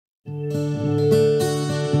Oh,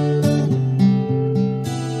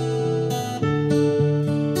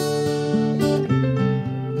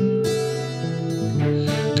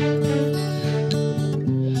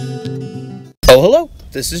 hello,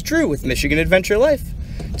 this is Drew with Michigan Adventure Life.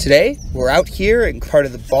 Today, we're out here in part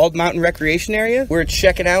of the Bald Mountain Recreation Area. We're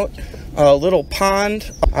checking out a little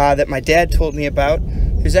pond that my dad told me about.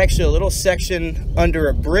 There's actually a little section under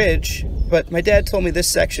a bridge, but my dad told me this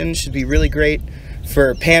section should be really great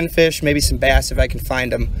for panfish, maybe some bass if I can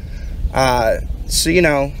find them. So, you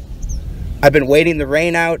know, I've been waiting the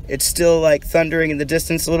rain out. It's still like thundering in the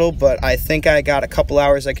distance a little, but I think I got a couple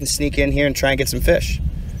hours I can sneak in here and try and get some fish.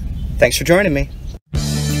 Thanks for joining me.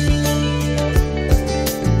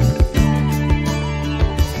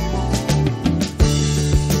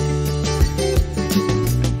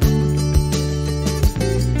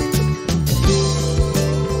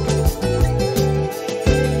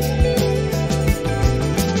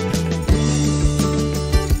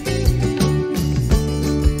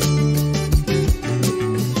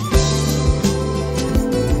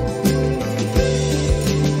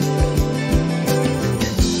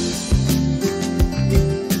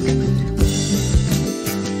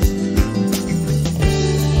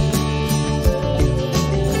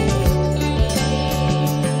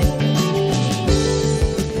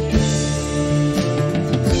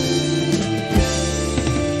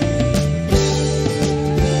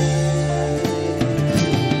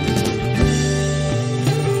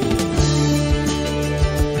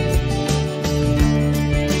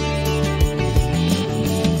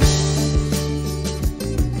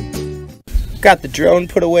 Got the drone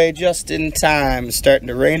put away just in time. It's starting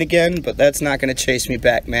to rain again, but that's not going to chase me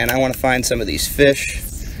back, man. I want to find some of these fish.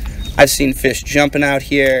 I've seen fish jumping out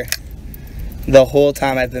here the whole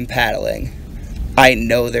time I've been paddling. I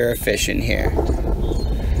know there are fish in here.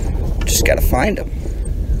 Just got to find them.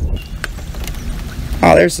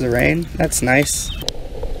 Oh, there's the rain. That's nice.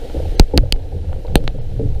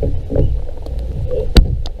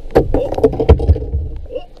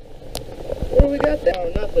 What do we got there?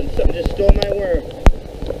 Oh, nothing. Something just stole my worm.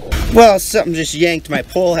 Well, something just yanked my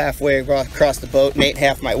pole halfway across the boat and ate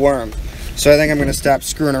half my worm. So I think I'm going to stop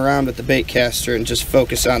screwing around with the bait caster and just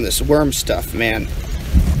focus on this worm stuff, man.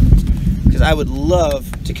 Because I would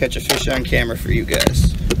love to catch a fish on camera for you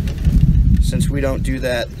guys. Since we don't do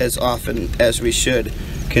that as often as we should,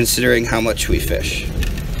 considering how much we fish.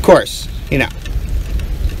 Of course, you know.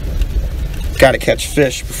 Gotta catch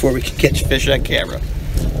fish before we can catch fish on camera.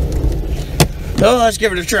 So let's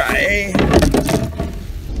give it a try.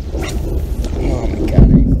 Oh my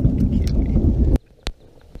god, are you fucking kidding me?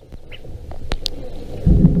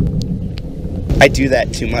 I do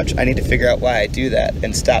that too much. I need to figure out why I do that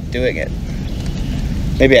and stop doing it.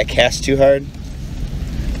 Maybe I cast too hard.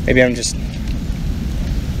 Maybe I'm just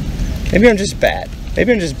bad.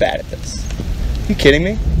 Maybe I'm just bad at this. Are you kidding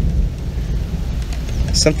me?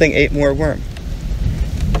 Something ate more worm.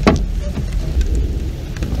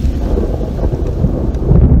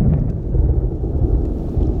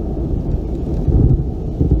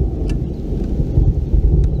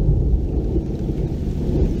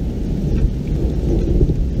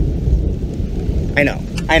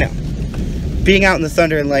 I know. Being out in the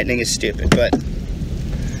thunder and lightning is stupid, but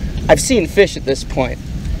I've seen fish at this point.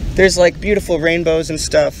 There's like beautiful rainbows and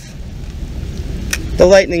stuff. The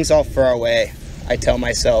lightning's all far away, I tell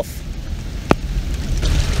myself.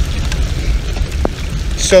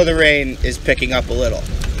 So the rain is picking up a little.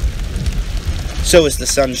 So is the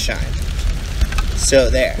sunshine. So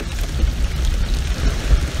there.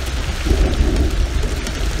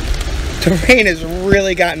 The rain has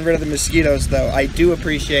really gotten rid of the mosquitoes, though. I do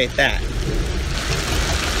appreciate that.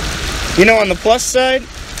 You know, on the plus side,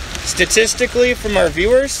 statistically from our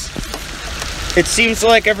viewers, it seems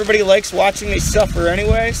like everybody likes watching me suffer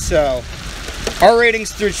anyway, so our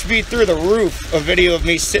ratings should be through the roof. A video of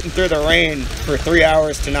me sitting through the rain for 3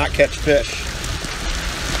 hours to not catch fish.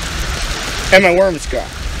 And my worm's gone.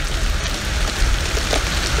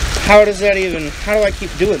 How do I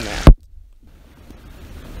keep doing that?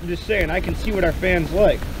 I'm just saying, I can see what our fans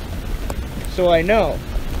like. So I know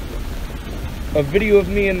a video of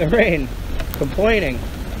me in the rain complaining,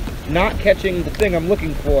 not catching the thing I'm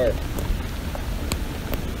looking for,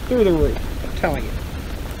 through the roof, I'm telling you.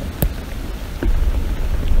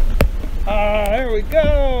 Ah, there we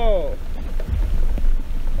go!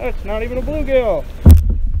 That's not even a bluegill.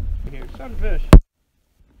 Here's sunfish.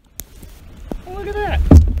 Oh, look at that!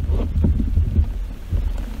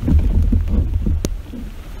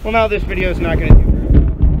 Well, now this video is not going to do very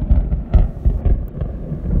well.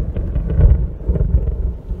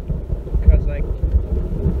 Because I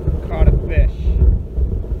caught a fish.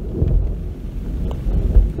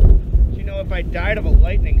 if I died of a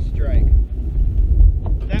lightning strike.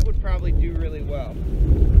 That would probably do really well.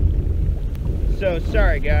 So,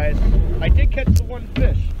 sorry guys. I did catch the one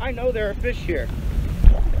fish. I know there are fish here.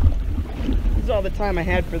 This is all the time I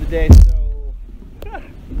had for the day, so... I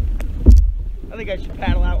think I should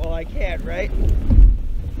paddle out while I can, right?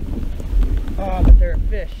 Oh, but there are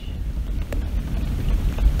fish.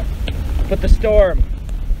 But the storm.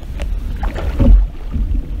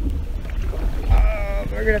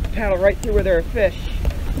 We're gonna have to paddle right through where there are fish.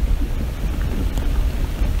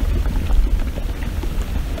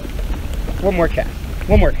 One more cast.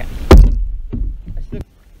 One more cast.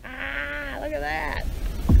 Ah, look at that.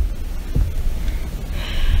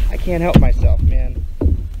 I can't help myself, man.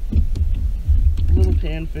 Little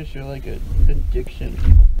panfish are like an addiction.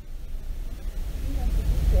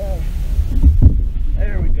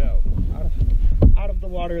 There we go. Out of the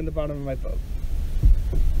water in the bottom of my boat.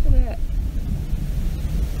 Look at that.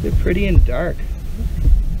 They're pretty and dark.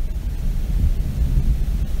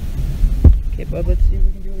 Okay, bud, let's see if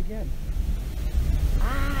we can do it again.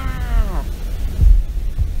 Ah!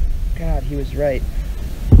 God, he was right.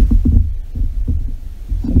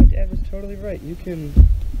 So my dad was totally right. You can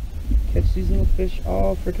catch these little fish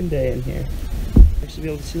all freaking day in here. I should be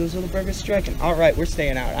able to see those little burgers striking. Alright, we're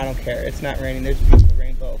staying out. I don't care. It's not raining. There's a beautiful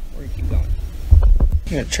rainbow. We're gonna keep going. I'm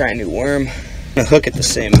gonna try a new worm. I'm gonna hook it the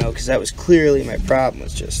same though, because that was clearly my problem,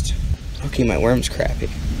 was just hooking my worms crappy.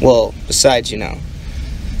 Well, besides, you know,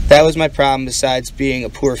 that was my problem besides being a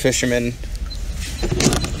poor fisherman.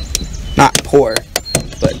 Not poor,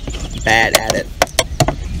 but bad at it.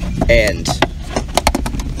 And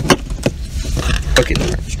hooking the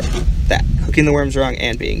worms wrong. Hooking the worms wrong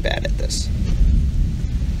and being bad at this.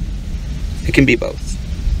 It can be both.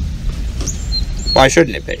 Why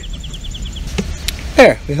shouldn't it be?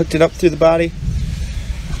 There, we hooked it up through the body.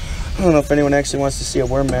 I don't know if anyone actually wants to see a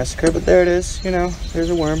worm massacre, but there it is, you know, there's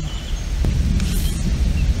a worm.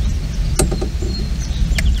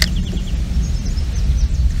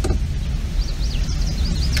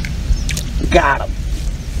 Got him.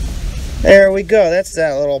 There we go, that's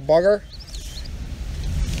that little bugger.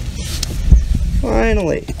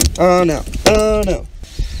 Finally. Oh no, oh no.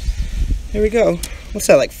 Here we go. What's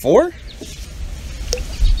that, like 4?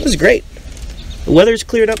 This is great. The weather's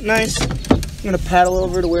cleared up nice. I'm gonna paddle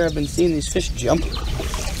over to where I've been seeing these fish jump.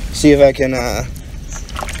 See if I can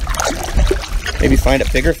maybe find a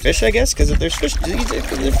bigger fish, I guess, because if there's fish,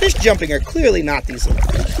 the fish jumping are clearly not these little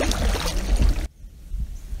fish.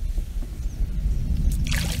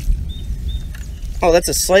 Oh, that's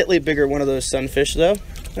a slightly bigger one of those sunfish, though.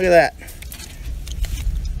 Look at that.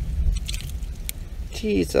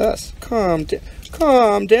 Jesus, calm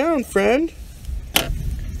down, friend.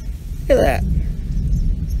 Look at that.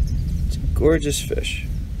 It's a gorgeous fish.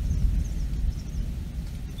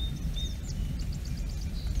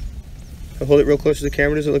 I'll hold it real close to the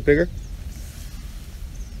camera. Does it look bigger?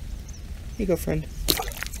 Here you go, friend.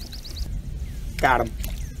 Got him.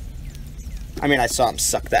 I mean, I saw him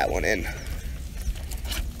suck that one in.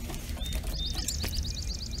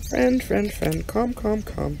 Friend. Calm.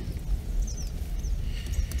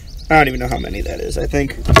 I don't even know how many that is. I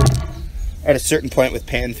think at a certain point with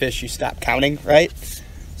panfish, you stop counting, right?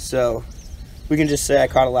 So we can just say I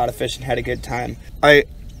caught a lot of fish and had a good time. I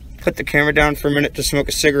put the camera down for a minute to smoke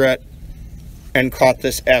a cigarette and caught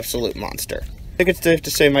this absolute monster. I think it's safe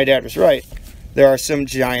to say my dad was right. There are some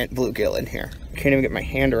giant bluegill in here. I can't even get my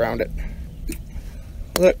hand around it.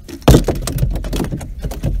 Look.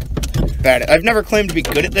 Bad. I've never claimed to be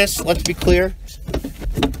good at this, let's be clear.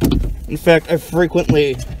 In fact, I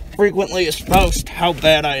frequently espoused how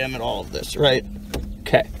bad I am at all of this, right?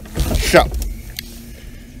 Okay, so,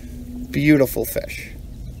 beautiful fish.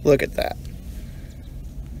 Look at that.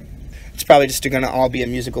 It's probably just gonna all be a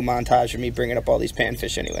musical montage of me bringing up all these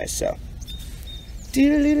panfish anyway, so.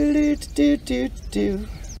 Do-do-do-do-do-do-do.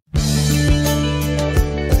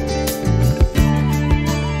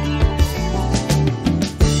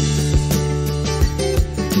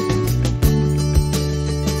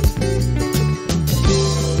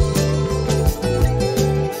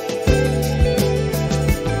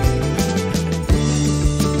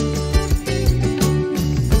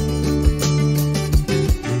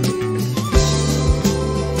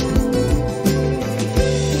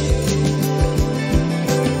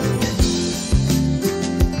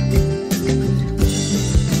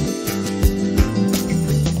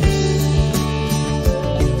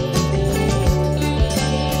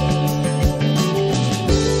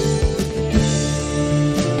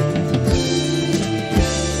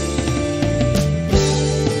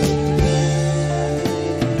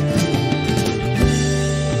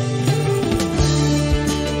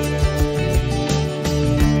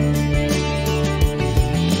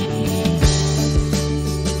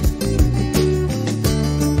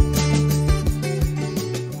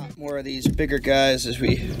 bigger guys as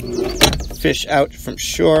we fish out from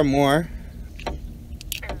shore more.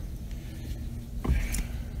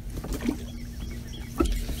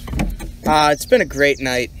 It's been a great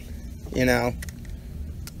night, you know.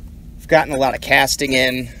 I've gotten a lot of casting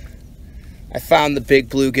in. I found the big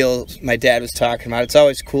bluegill my dad was talking about. It's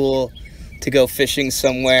always cool to go fishing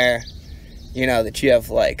somewhere, you know, that you have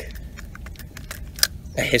like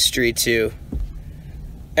a history to.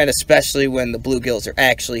 And especially when the bluegills are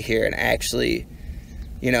actually here and actually,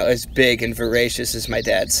 you know, as big and voracious as my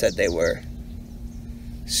dad said they were.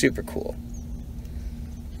 Super cool.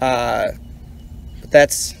 But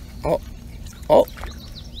that's... Oh,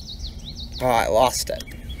 I lost it.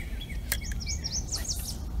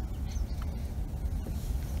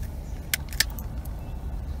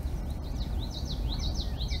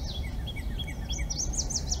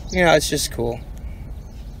 You know, it's just cool.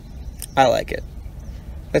 I like it.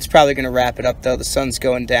 That's probably going to wrap it up, though. The sun's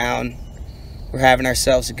going down. We're having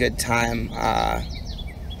ourselves a good time.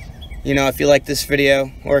 You know, if you like this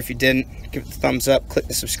video, or if you didn't, give it a thumbs up, click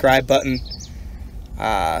the subscribe button.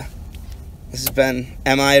 This has been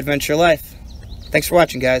MIAdventureLife. Thanks for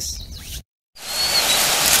watching, guys.